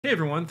Hey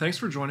everyone, thanks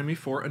for joining me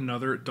for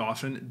another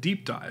Dauphin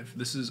Deep Dive.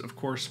 This is, of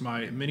course,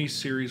 my mini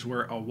series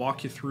where I'll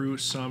walk you through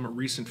some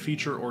recent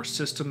feature or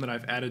system that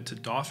I've added to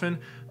Dauphin,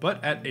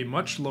 but at a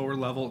much lower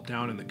level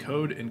down in the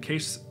code in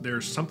case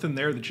there's something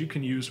there that you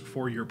can use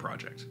for your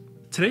project.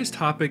 Today's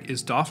topic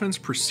is Dauphin's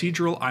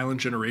procedural island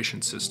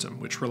generation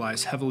system, which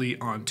relies heavily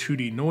on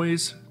 2D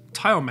noise,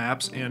 tile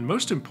maps, and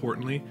most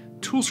importantly,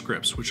 tool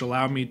scripts, which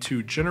allow me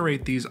to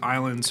generate these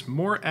islands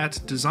more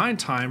at design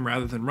time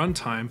rather than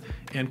runtime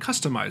and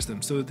customize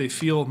them so that they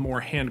feel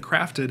more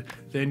handcrafted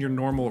than your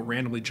normal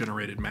randomly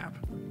generated map.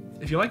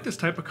 If you like this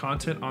type of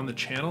content on the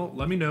channel,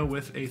 let me know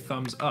with a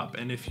thumbs up.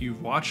 And if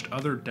you've watched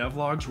other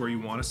devlogs where you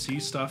want to see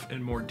stuff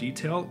in more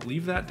detail,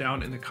 leave that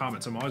down in the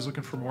comments. I'm always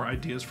looking for more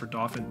ideas for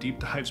Dauphin deep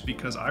dives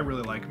because I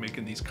really like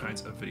making these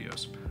kinds of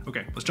videos.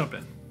 Okay, let's jump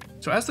in.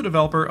 So as the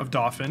developer of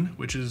Dauphin,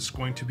 which is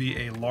going to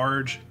be a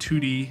large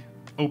 2D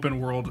open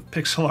world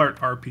pixel art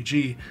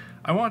RPG,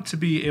 I want to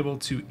be able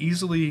to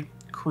easily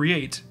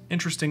create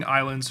interesting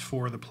islands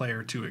for the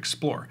player to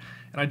explore.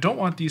 And I don't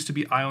want these to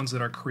be islands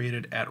that are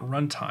created at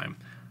runtime.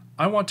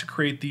 I want to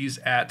create these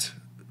at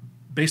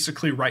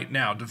basically right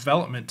now,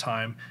 development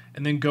time,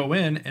 and then go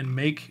in and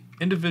make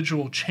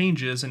individual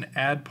changes and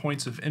add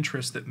points of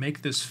interest that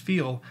make this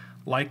feel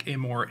like a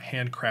more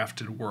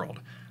handcrafted world.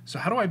 So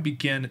how do I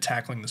begin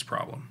tackling this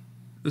problem?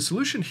 The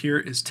solution here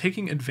is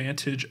taking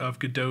advantage of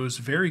Godot's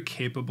very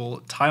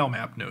capable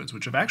TileMap nodes,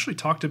 which I've actually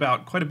talked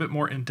about quite a bit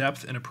more in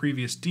depth in a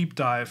previous deep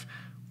dive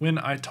when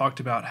I talked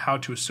about how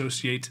to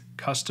associate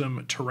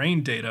custom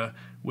terrain data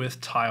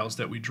with tiles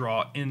that we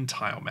draw in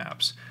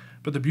TileMaps.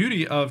 But the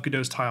beauty of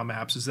Godot's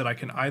TileMaps is that I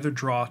can either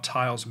draw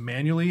tiles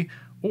manually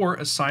or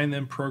assign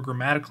them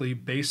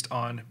programmatically based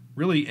on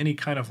really any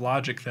kind of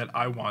logic that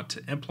I want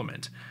to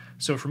implement.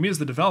 So for me as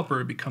the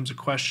developer, it becomes a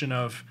question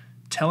of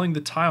telling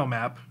the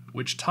TileMap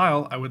which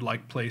tile I would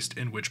like placed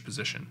in which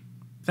position.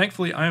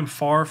 Thankfully, I am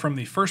far from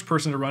the first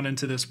person to run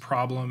into this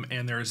problem,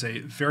 and there is a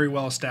very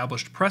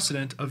well-established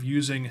precedent of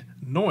using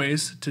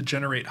noise to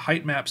generate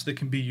height maps that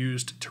can be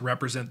used to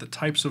represent the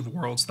types of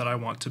worlds that I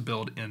want to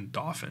build in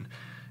Dauphin.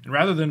 And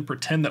rather than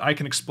pretend that I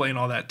can explain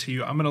all that to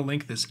you, I'm going to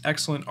link this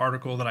excellent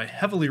article that I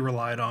heavily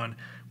relied on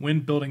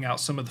when building out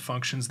some of the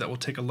functions that we'll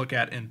take a look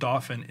at in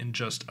Dauphin in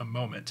just a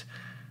moment.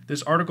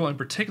 This article in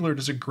particular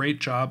does a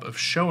great job of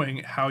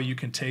showing how you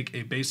can take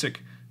a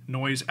basic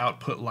noise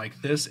output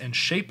like this and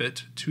shape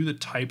it to the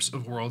types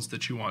of worlds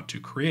that you want to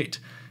create.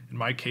 In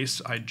my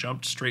case, I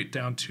jumped straight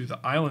down to the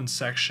island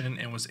section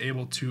and was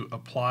able to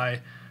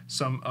apply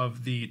some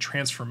of the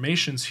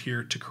transformations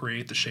here to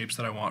create the shapes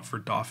that I want for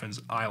Dauphin's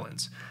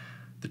islands.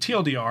 The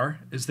TLDR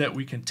is that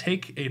we can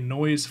take a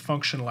noise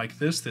function like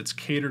this that's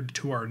catered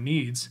to our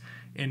needs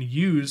and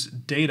use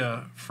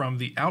data from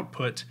the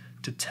output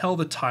to tell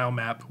the tile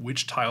map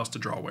which tiles to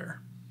draw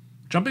where.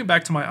 Jumping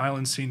back to my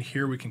island scene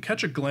here, we can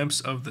catch a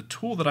glimpse of the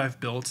tool that I've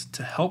built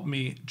to help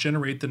me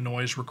generate the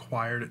noise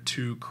required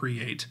to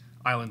create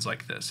islands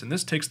like this. And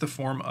this takes the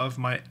form of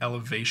my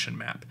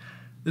ElevationMap.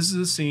 This is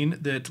a scene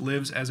that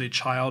lives as a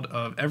child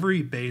of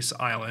every base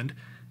island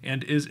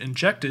and is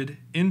injected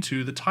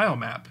into the tile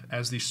map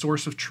as the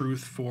source of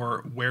truth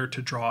for where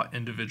to draw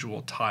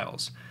individual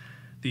tiles.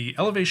 The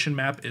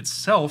ElevationMap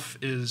itself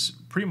is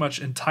pretty much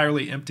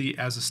entirely empty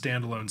as a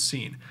standalone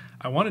scene.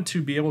 I wanted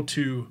to be able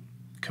to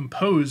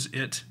compose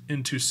it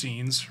into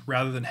scenes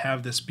rather than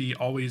have this be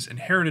always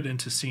inherited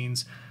into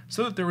scenes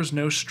so that there was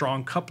no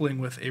strong coupling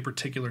with a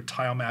particular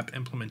tile map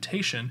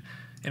implementation,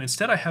 and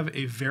instead I have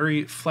a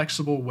very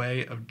flexible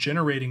way of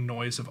generating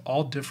noise of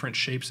all different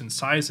shapes and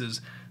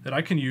sizes that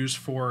I can use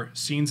for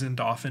scenes in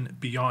Dauphin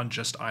beyond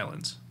just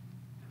islands.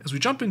 As we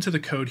jump into the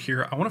code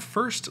here, I want to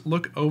first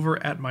look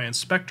over at my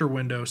inspector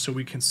window so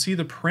we can see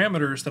the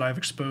parameters that I've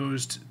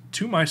exposed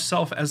to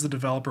myself as the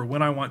developer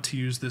when I want to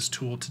use this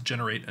tool to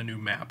generate a new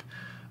map.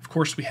 Of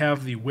course, we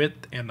have the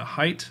width and the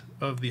height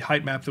of the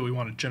height map that we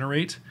want to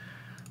generate.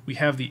 We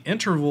have the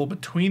interval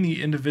between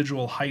the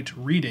individual height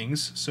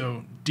readings,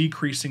 so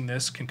decreasing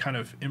this can kind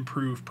of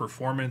improve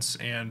performance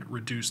and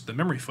reduce the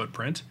memory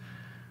footprint.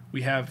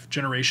 We have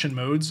generation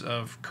modes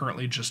of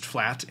currently just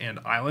flat and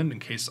island in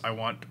case I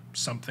want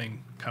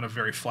something kind of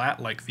very flat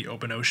like the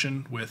open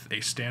ocean with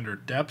a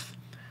standard depth.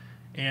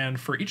 And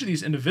for each of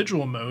these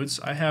individual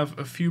modes, I have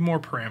a few more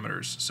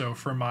parameters. So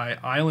for my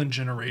island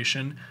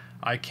generation,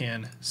 I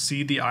can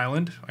seed the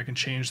island, I can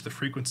change the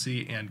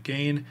frequency and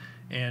gain,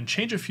 and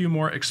change a few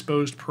more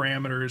exposed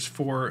parameters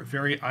for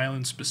very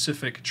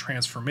island-specific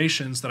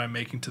transformations that I'm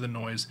making to the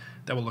noise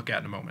that we'll look at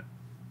in a moment.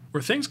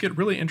 Where things get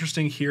really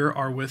interesting here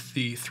are with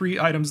the three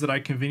items that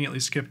I conveniently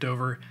skipped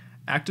over: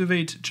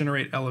 activate,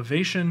 generate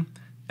elevation,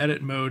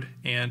 edit mode,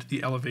 and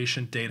the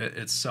elevation data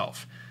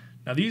itself.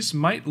 Now these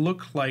might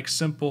look like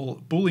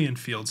simple Boolean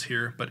fields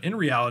here, but in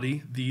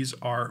reality, these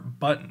are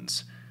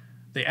buttons.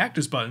 They act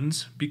as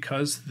buttons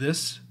because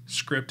this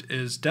script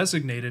is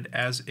designated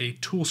as a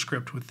tool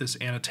script with this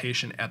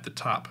annotation at the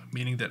top,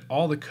 meaning that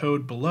all the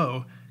code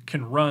below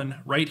can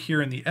run right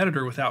here in the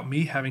editor without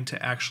me having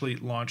to actually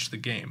launch the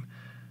game.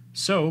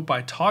 So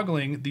by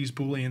toggling these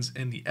Booleans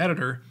in the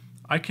editor,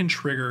 I can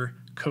trigger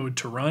code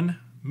to run,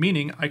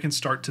 meaning I can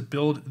start to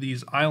build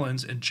these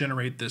islands and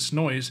generate this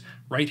noise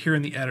right here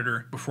in the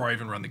editor before I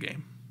even run the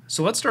game.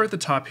 So let's start at the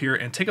top here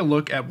and take a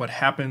look at what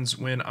happens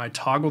when I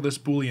toggle this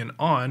Boolean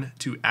on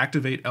to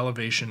activate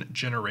elevation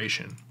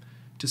generation.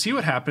 To see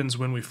what happens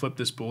when we flip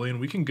this Boolean,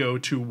 we can go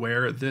to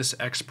where this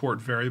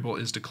export variable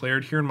is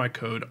declared here in my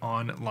code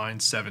on line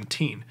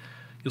 17.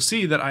 You'll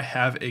see that I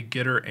have a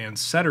getter and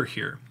setter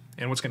here.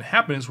 And what's going to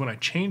happen is when I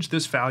change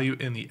this value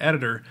in the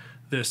editor,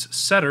 this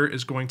setter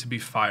is going to be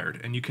fired.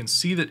 And you can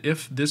see that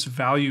if this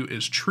value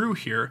is true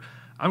here,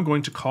 I'm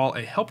going to call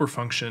a helper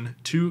function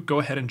to go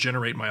ahead and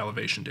generate my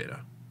elevation data.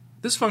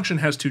 This function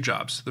has two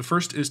jobs. The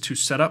first is to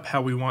set up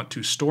how we want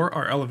to store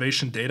our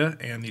elevation data,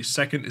 and the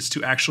second is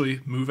to actually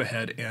move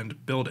ahead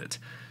and build it.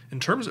 In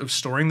terms of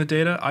storing the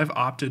data, I've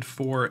opted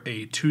for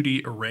a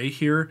 2D array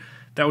here.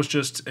 That was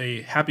just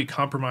a happy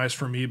compromise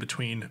for me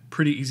between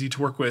pretty easy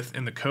to work with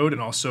in the code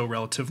and also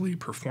relatively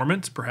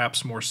performant,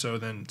 perhaps more so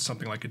than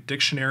something like a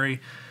dictionary.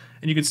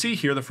 And you can see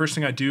here, the first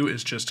thing I do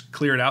is just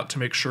clear it out to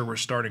make sure we're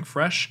starting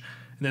fresh,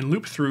 and then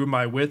loop through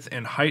my width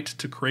and height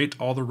to create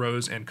all the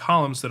rows and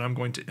columns that I'm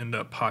going to end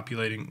up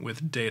populating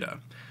with data.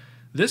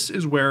 This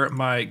is where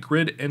my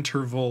grid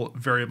interval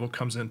variable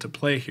comes into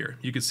play here.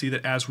 You can see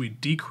that as we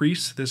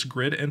decrease this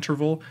grid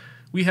interval,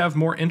 we have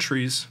more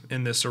entries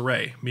in this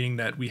array, meaning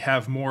that we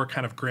have more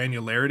kind of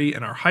granularity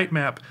in our height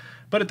map,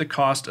 but at the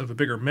cost of a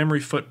bigger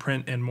memory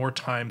footprint and more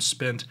time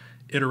spent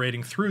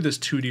iterating through this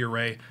 2D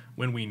array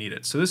when we need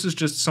it. So this is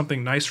just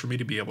something nice for me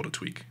to be able to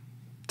tweak.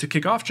 To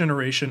kick off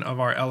generation of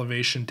our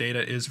elevation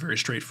data is very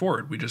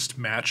straightforward. We just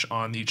match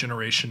on the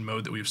generation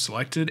mode that we've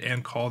selected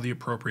and call the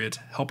appropriate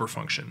helper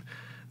function.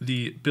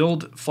 The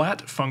build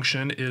flat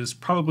function is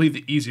probably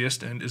the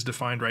easiest and is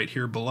defined right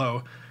here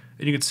below.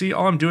 And you can see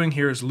all I'm doing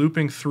here is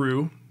looping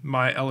through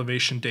my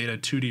elevation data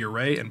 2D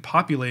array and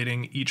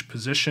populating each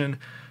position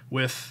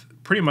with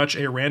pretty much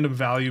a random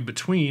value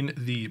between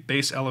the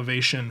base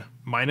elevation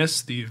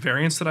minus the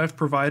variance that I've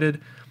provided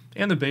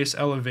and the base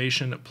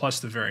elevation plus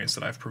the variance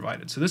that I've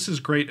provided. So this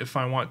is great if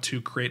I want to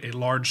create a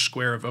large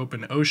square of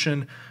open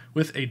ocean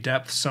with a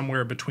depth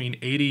somewhere between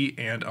 80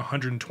 and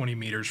 120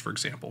 meters, for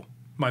example.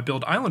 My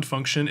build island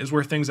function is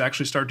where things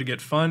actually start to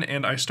get fun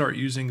and I start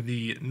using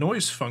the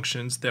noise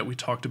functions that we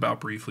talked about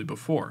briefly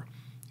before.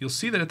 You'll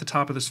see that at the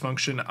top of this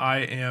function I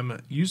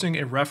am using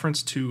a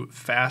reference to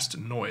fast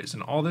noise,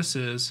 and all this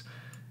is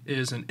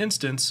an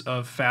instance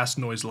of fast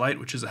noise light,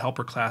 which is a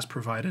helper class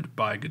provided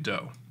by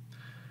Godot.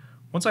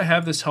 Once I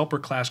have this helper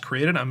class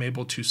created, I'm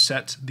able to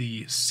set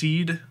the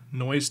seed,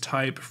 noise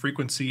type,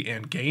 frequency,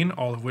 and gain,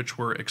 all of which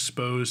were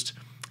exposed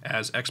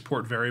as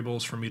export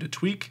variables for me to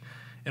tweak.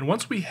 And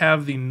once we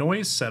have the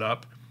noise set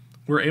up,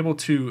 we're able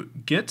to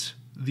get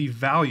the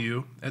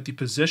value at the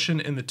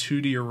position in the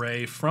 2D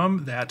array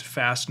from that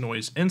fast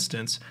noise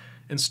instance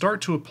and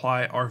start to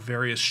apply our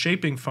various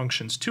shaping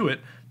functions to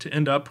it to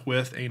end up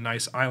with a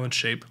nice island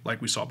shape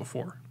like we saw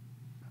before.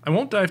 I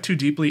won't dive too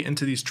deeply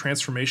into these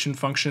transformation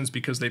functions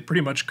because they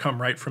pretty much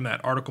come right from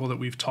that article that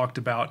we've talked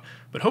about,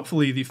 but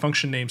hopefully the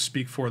function names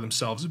speak for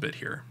themselves a bit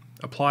here.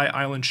 Apply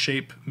island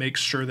shape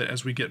makes sure that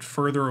as we get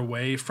further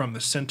away from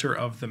the center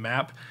of the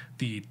map,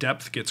 the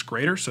depth gets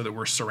greater so that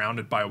we're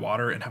surrounded by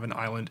water and have an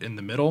island in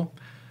the middle.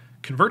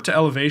 Convert to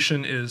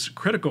elevation is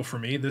critical for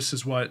me. This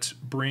is what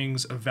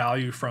brings a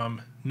value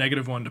from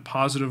 -1 to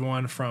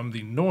 +1 from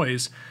the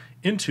noise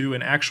into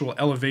an actual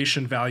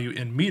elevation value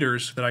in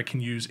meters that I can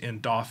use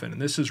in Dauphin.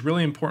 And this is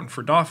really important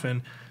for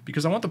Dauphin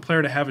because I want the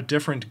player to have a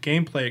different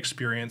gameplay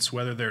experience,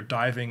 whether they're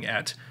diving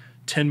at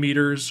 10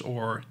 meters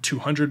or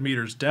 200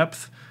 meters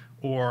depth,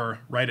 or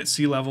right at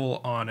sea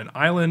level on an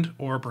island,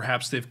 or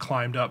perhaps they've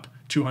climbed up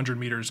 200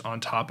 meters on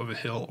top of a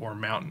hill or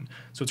mountain.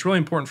 So it's really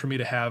important for me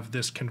to have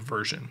this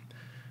conversion.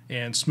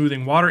 And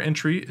smoothing water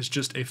entry is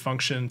just a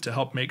function to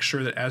help make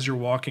sure that as you're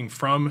walking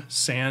from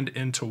sand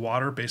into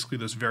water, basically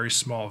those very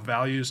small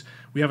values,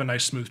 we have a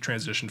nice smooth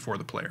transition for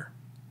the player.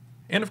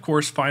 And of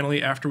course,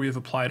 finally, after we have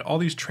applied all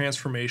these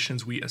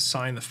transformations, we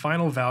assign the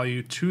final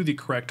value to the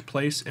correct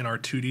place in our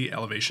 2D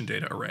elevation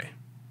data array.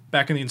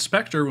 Back in the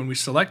inspector, when we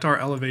select our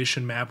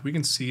elevation map, we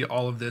can see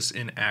all of this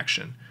in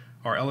action.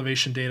 Our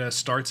elevation data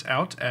starts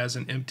out as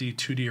an empty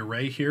 2D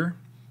array here,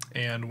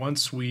 and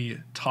once we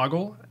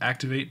toggle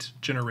activate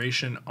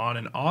generation on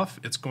and off,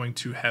 it's going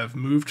to have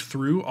moved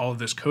through all of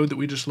this code that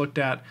we just looked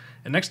at,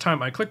 and next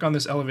time I click on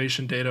this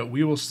elevation data,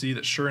 we will see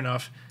that sure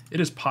enough, it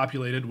is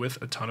populated with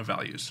a ton of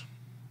values.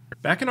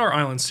 Back in our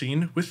island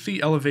scene, with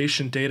the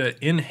elevation data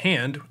in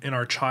hand in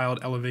our child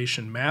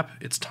elevation map,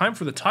 it's time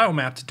for the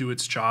TileMap to do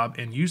its job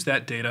and use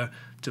that data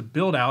to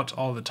build out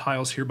all the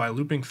tiles here by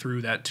looping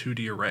through that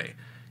 2D array.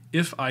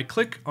 If I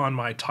click on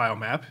my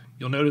TileMap,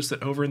 you'll notice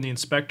that over in the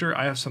inspector,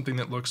 I have something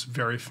that looks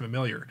very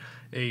familiar,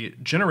 a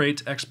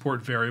generate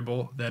export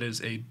variable that is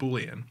a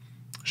Boolean.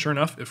 Sure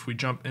enough, if we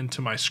jump into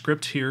my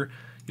script here,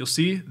 you'll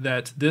see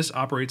that this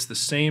operates the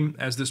same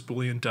as this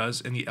Boolean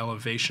does in the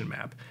elevation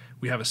map.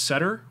 We have a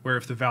setter where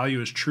if the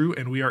value is true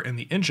and we are in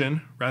the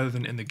engine rather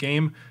than in the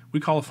game, we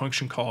call a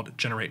function called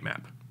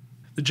generateMap.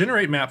 The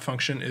generateMap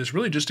function is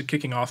really just a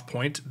kicking off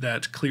point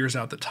that clears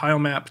out the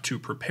TileMap to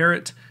prepare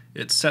it,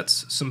 It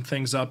sets some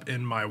things up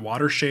in my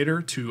water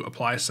shader to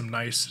apply some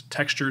nice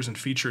textures and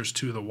features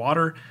to the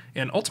water,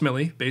 and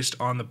ultimately, based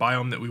on the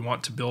biome that we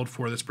want to build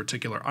for this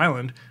particular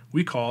island,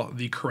 we call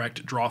the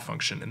correct draw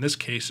function, in this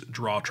case,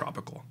 draw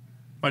tropical.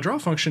 My draw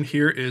function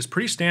here is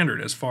pretty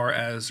standard as far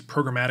as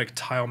programmatic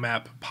tile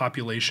map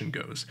population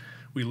goes.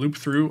 We loop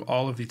through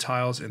all of the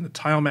tiles in the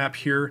tile map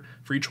here.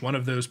 For each one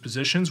of those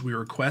positions, we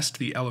request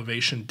the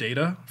elevation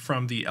data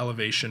from the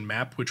elevation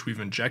map, which we've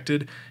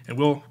injected, and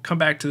we'll come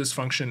back to this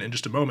function in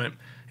just a moment.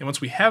 And once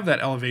we have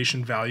that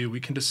elevation value, we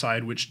can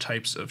decide which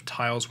types of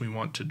tiles we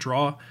want to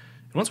draw.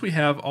 And once we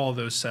have all of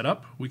those set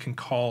up, we can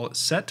call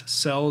set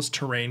cells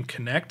terrain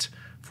connect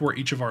for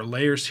each of our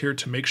layers here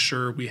to make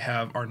sure we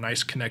have our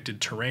nice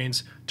connected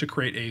terrains to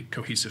create a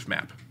cohesive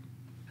map.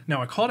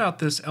 Now I called out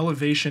this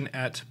elevation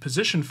at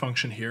position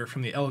function here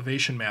from the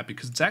elevation map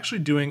because it's actually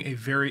doing a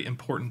very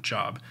important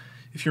job.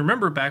 If you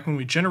remember back when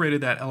we generated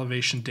that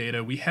elevation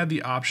data, we had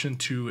the option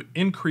to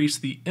increase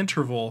the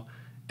interval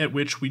at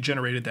which we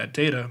generated that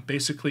data,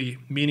 basically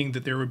meaning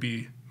that there would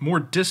be more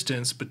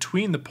distance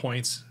between the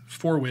points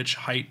for which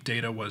height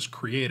data was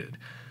created.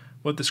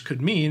 What this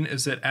could mean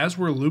is that as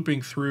we're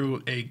looping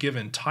through a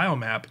given tile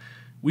map,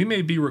 we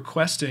may be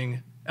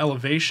requesting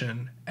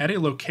elevation at a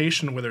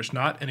location where there's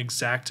not an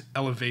exact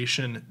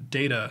elevation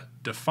data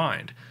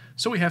defined.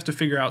 So we have to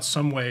figure out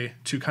some way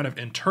to kind of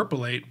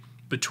interpolate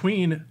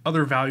between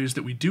other values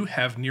that we do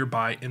have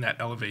nearby in that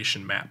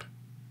elevation map.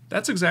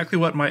 That's exactly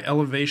what my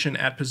elevation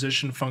at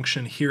position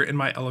function here in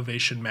my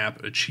elevation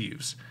map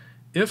achieves.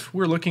 If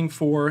we're looking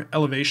for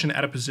elevation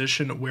at a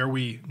position where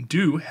we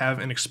do have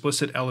an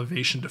explicit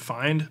elevation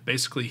defined,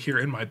 basically here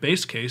in my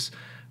base case,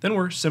 then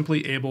we're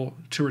simply able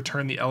to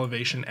return the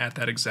elevation at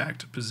that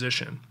exact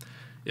position.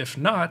 If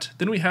not,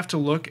 then we have to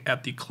look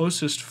at the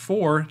closest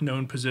 4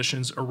 known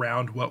positions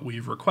around what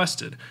we've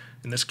requested.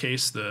 In this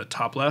case, the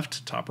top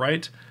left, top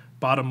right,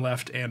 bottom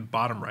left, and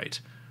bottom right.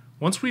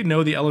 Once we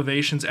know the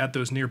elevations at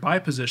those nearby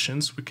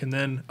positions, we can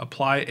then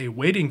apply a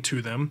weighting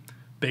to them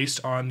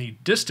based on the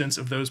distance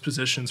of those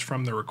positions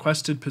from the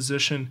requested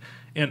position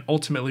and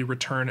ultimately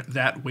return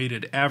that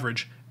weighted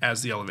average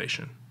as the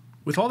elevation.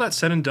 With all that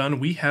said and done,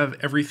 we have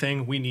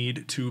everything we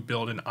need to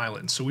build an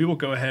island, so we will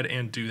go ahead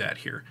and do that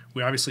here.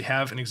 We obviously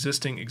have an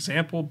existing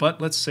example,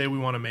 but let's say we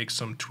want to make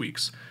some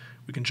tweaks.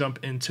 We can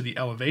jump into the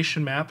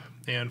elevation map,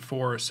 and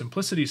for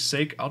simplicity's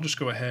sake, I'll just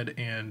go ahead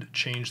and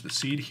change the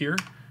seed here,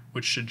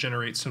 which should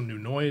generate some new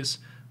noise.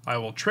 I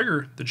will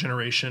trigger the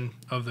generation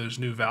of those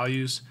new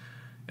values,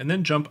 and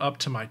then jump up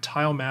to my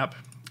tile map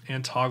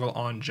and toggle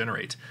on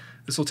generate.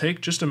 This will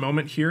take just a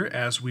moment here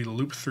as we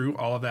loop through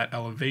all of that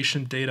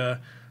elevation data,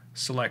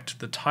 select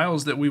the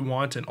tiles that we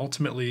want, and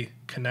ultimately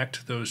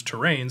connect those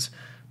terrains.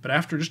 But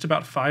after just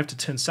about 5 to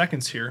 10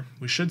 seconds here,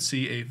 we should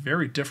see a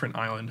very different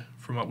island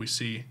from what we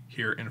see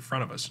here in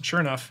front of us. And sure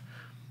enough,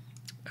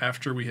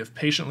 after we have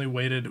patiently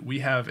waited, we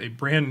have a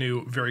brand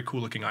new, very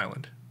cool looking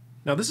island.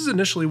 Now this is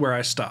initially where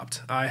I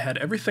stopped. I had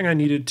everything I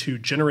needed to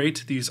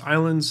generate these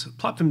islands,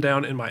 plop them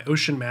down in my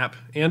ocean map,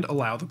 and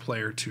allow the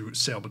player to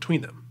sail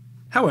between them.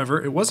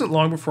 However, it wasn't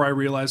long before I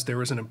realized there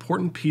was an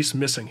important piece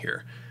missing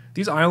here.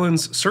 These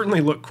islands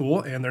certainly look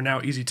cool and they're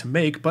now easy to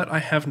make, but I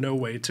have no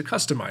way to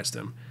customize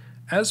them.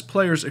 As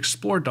players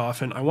explore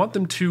Dauphin, I want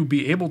them to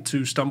be able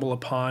to stumble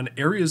upon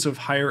areas of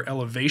higher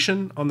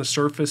elevation on the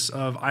surface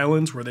of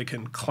islands where they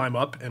can climb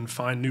up and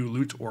find new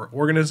loot or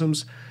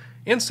organisms.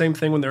 And same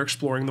thing when they're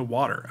exploring the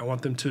water. I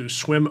want them to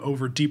swim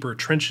over deeper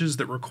trenches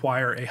that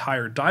require a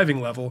higher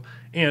diving level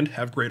and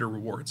have greater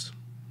rewards.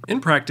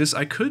 In practice,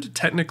 I could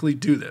technically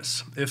do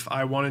this. If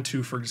I wanted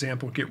to, for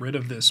example, get rid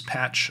of this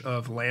patch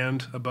of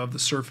land above the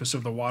surface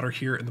of the water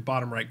here in the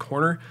bottom right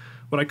corner,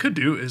 what I could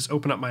do is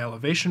open up my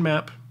elevation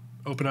map,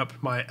 open up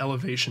my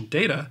elevation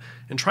data,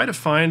 and try to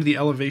find the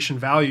elevation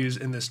values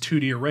in this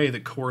 2D array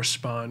that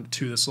correspond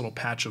to this little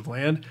patch of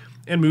land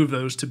and move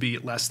those to be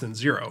less than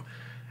 0.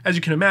 As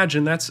you can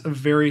imagine, that's a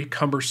very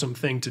cumbersome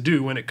thing to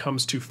do when it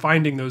comes to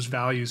finding those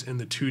values in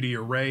the 2D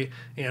array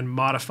and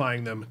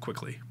modifying them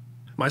quickly.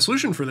 My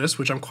solution for this,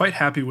 which I'm quite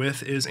happy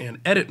with, is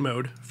an edit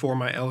mode for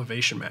my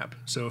elevation map.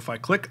 So if I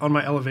click on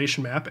my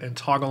elevation map and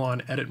toggle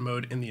on edit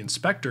mode in the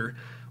inspector,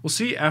 we'll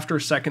see after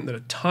a second that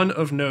a ton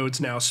of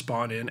nodes now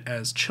spawn in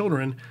as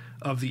children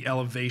of the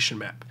elevation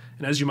map.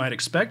 And as you might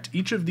expect,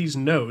 each of these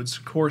nodes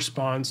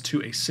corresponds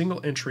to a single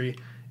entry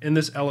in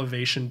this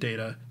elevation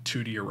data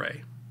 2D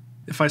array.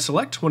 If I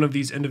select one of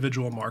these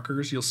individual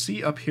markers, you'll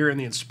see up here in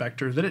the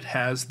inspector that it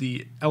has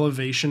the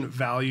elevation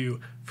value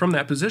from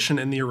that position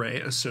in the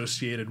array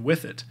associated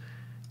with it.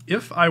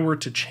 If I were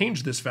to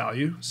change this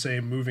value, say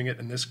moving it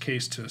in this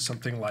case to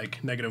something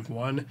like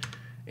 -1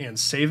 and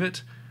save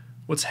it,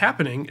 what's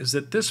happening is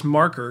that this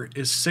marker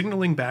is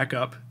signaling back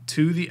up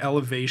to the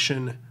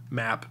elevation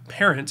map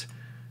parent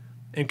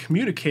and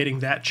communicating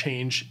that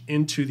change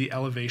into the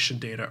elevation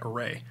data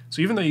array.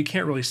 So even though you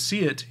can't really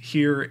see it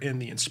here in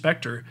the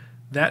inspector,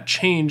 that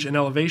change in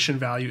elevation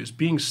value is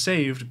being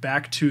saved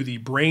back to the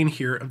brain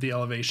here of the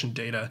elevation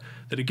data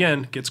that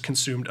again gets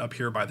consumed up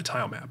here by the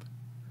tile map.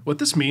 What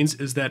this means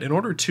is that in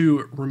order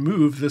to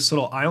remove this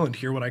little island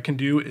here, what I can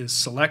do is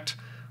select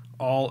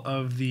all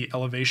of the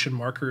elevation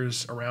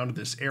markers around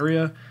this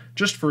area.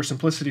 Just for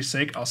simplicity's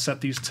sake, I'll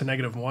set these to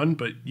 -1,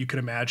 but you can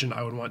imagine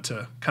I would want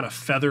to kind of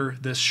feather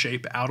this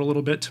shape out a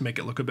little bit to make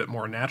it look a bit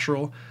more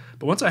natural.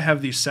 But once I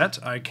have these set,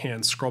 I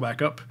can scroll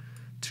back up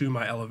to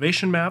my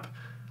elevation map.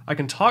 I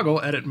can toggle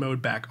edit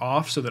mode back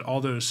off so that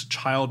all those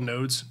child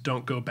nodes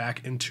don't go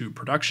back into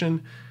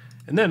production.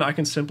 And then I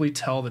can simply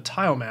tell the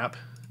tile map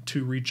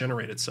to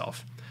regenerate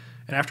itself.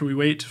 And after we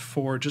wait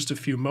for just a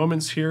few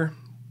moments here,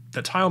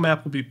 the tile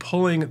map will be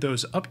pulling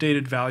those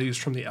updated values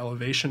from the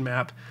elevation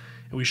map,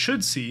 and we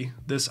should see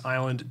this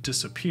island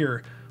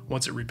disappear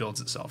once it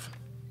rebuilds itself.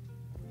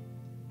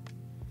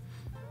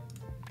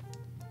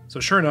 So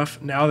sure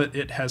enough, now that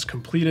it has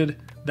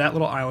completed, that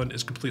little island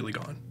is completely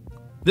gone.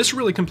 This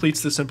really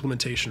completes this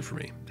implementation for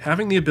me,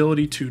 having the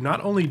ability to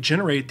not only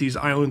generate these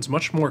islands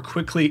much more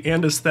quickly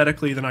and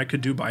aesthetically than I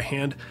could do by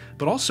hand,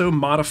 but also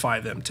modify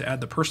them to add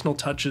the personal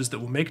touches that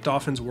will make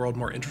Dauphin's world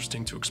more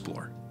interesting to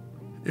explore.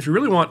 If you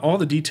really want all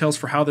the details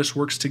for how this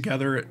works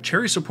together,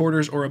 Cherry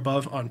supporters or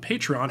above on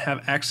Patreon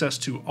have access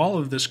to all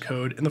of this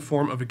code in the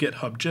form of a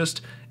GitHub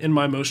gist in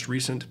my most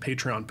recent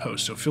Patreon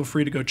post, so feel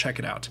free to go check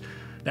it out.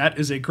 That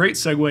is a great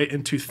segue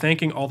into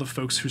thanking all the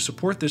folks who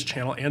support this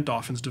channel and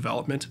Dauphin's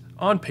development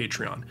on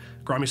Patreon.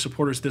 Grommy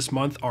supporters this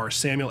month are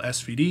Samuel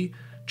SVD,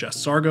 Jess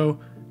Sargo,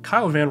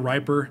 Kyle Van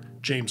Riper,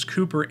 James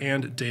Cooper,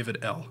 and David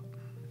L.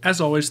 As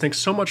always, thanks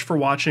so much for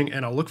watching,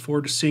 and I'll look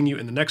forward to seeing you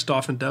in the next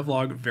Dauphin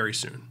devlog very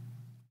soon.